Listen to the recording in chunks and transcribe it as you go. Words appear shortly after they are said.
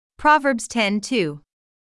Proverbs 10:2.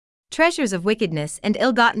 Treasures of wickedness and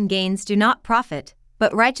ill-gotten gains do not profit,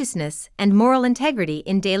 but righteousness and moral integrity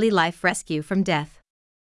in daily life rescue from death.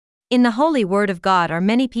 In the holy word of God are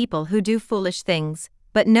many people who do foolish things,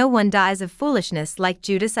 but no one dies of foolishness like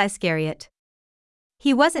Judas Iscariot.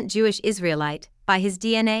 He wasn't Jewish Israelite, by his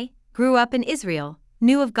DNA, grew up in Israel,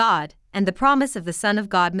 knew of God, and the promise of the Son of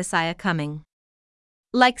God Messiah coming.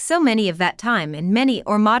 Like so many of that time and many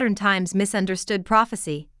or modern times misunderstood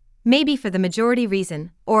prophecy, maybe for the majority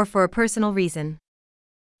reason, or for a personal reason.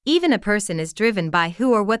 Even a person is driven by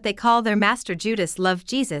who or what they call their master. Judas loved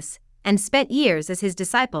Jesus, and spent years as his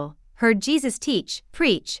disciple, heard Jesus teach,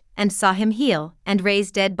 preach, and saw him heal and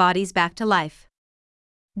raise dead bodies back to life.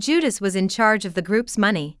 Judas was in charge of the group's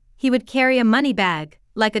money. He would carry a money bag,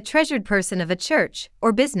 like a treasured person of a church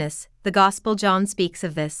or business. The Gospel John speaks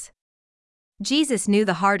of this. Jesus knew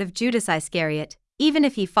the heart of Judas Iscariot. Even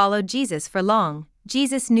if he followed Jesus for long,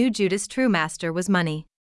 Jesus knew Judas' true master was money.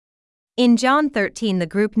 In John 13, the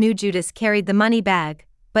group knew Judas carried the money bag,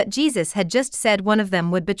 but Jesus had just said one of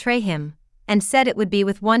them would betray him, and said it would be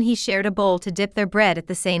with one he shared a bowl to dip their bread at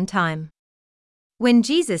the same time. When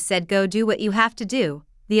Jesus said, "Go do what you have to do,"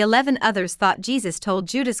 the 11 others thought Jesus told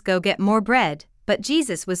Judas, "Go get more bread," but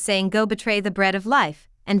Jesus was saying, "Go betray the bread of life,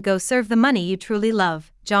 and go serve the money you truly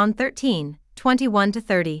love." John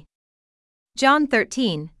 13:21-30. John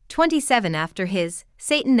 13:27. After his,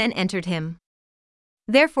 Satan then entered him.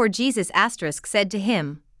 Therefore Jesus said to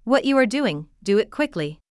him, "What you are doing, do it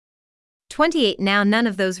quickly." 28. Now none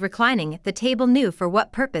of those reclining at the table knew for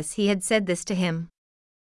what purpose he had said this to him.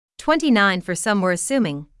 29. For some were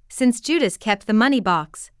assuming, since Judas kept the money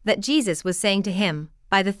box, that Jesus was saying to him,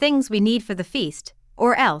 "Buy the things we need for the feast,"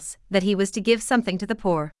 or else, that he was to give something to the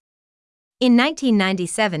poor. In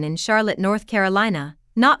 1997 in Charlotte, North Carolina,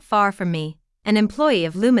 not far from me, an employee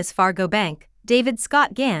of Loomis Fargo Bank, David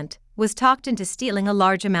Scott Gant, was talked into stealing a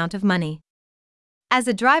large amount of money. As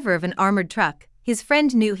a driver of an armored truck, his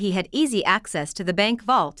friend knew he had easy access to the bank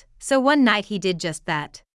vault, so one night he did just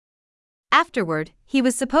that. Afterward, he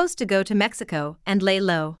was supposed to go to Mexico and lay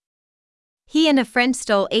low. He and a friend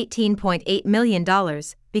stole $18.8 million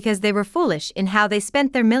because they were foolish in how they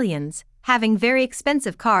spent their millions, having very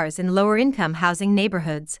expensive cars in lower-income housing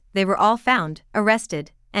neighborhoods. They were all found,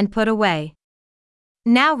 arrested, and put away.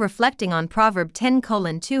 Now reflecting on Proverb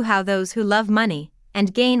 10:2, how those who love money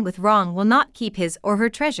and gain with wrong will not keep his or her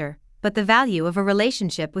treasure, but the value of a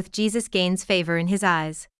relationship with Jesus gains favor in his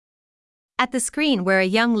eyes. At the screen where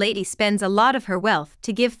a young lady spends a lot of her wealth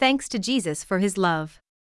to give thanks to Jesus for his love.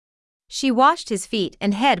 She washed his feet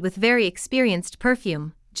and head with very experienced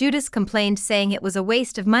perfume. Judas complained, saying it was a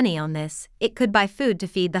waste of money on this, it could buy food to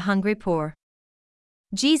feed the hungry poor.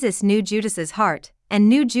 Jesus knew Judas's heart, and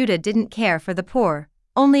knew Judah didn't care for the poor,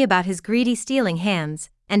 only about his greedy stealing hands,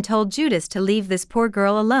 and told Judas to leave this poor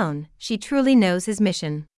girl alone. She truly knows his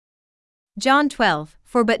mission. John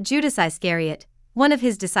 12:4. But Judas Iscariot, one of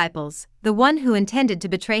his disciples, the one who intended to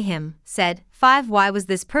betray him, said, 5. Why was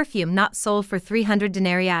this perfume not sold for 300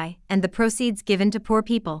 denarii, and the proceeds given to poor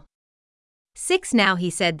people? 6. Now he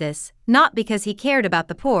said this, not because he cared about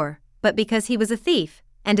the poor, but because he was a thief,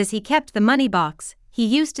 and as he kept the money box, he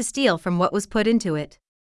used to steal from what was put into it.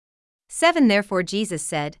 7. Therefore Jesus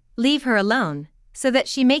said, "Leave her alone, so that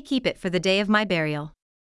she may keep it for the day of my burial."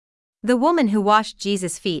 The woman who washed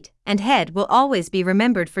Jesus' feet and head will always be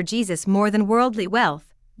remembered for Jesus more than worldly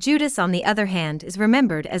wealth. Judas, on the other hand, is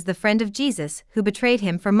remembered as the friend of Jesus who betrayed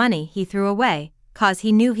him for money he threw away, cause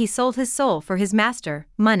he knew he sold his soul for his master,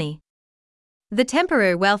 money. The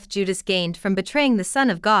temporary wealth Judas gained from betraying the Son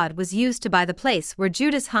of God was used to buy the place where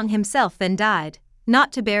Judas hung himself then died,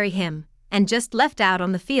 not to bury him, and just left out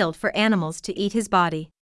on the field for animals to eat his body.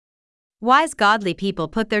 Wise godly people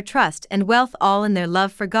put their trust and wealth all in their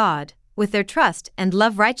love for God. With their trust and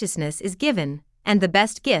love righteousness is given, and the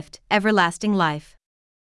best gift, everlasting life.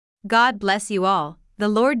 God bless you all. The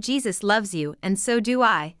Lord Jesus loves you, and so do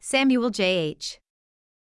I. Samuel J.H.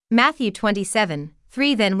 Matthew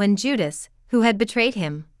 27:3. Then when Judas, who had betrayed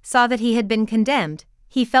him, saw that he had been condemned,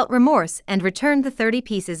 he felt remorse and returned the 30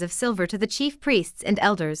 pieces of silver to the chief priests and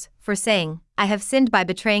elders, for saying, "I have sinned by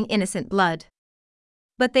betraying innocent blood."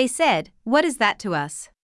 But they said, "What is that to us?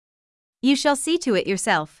 You shall see to it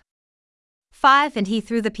yourself." 5. And he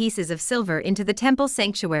threw the pieces of silver into the temple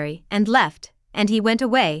sanctuary and left, and he went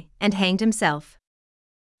away and hanged himself.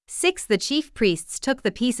 6. The chief priests took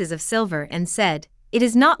the pieces of silver and said, "It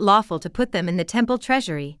is not lawful to put them in the temple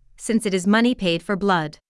treasury, since it is money paid for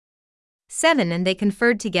blood." 7. And they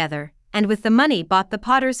conferred together, and with the money bought the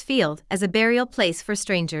potter's field as a burial place for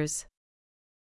strangers.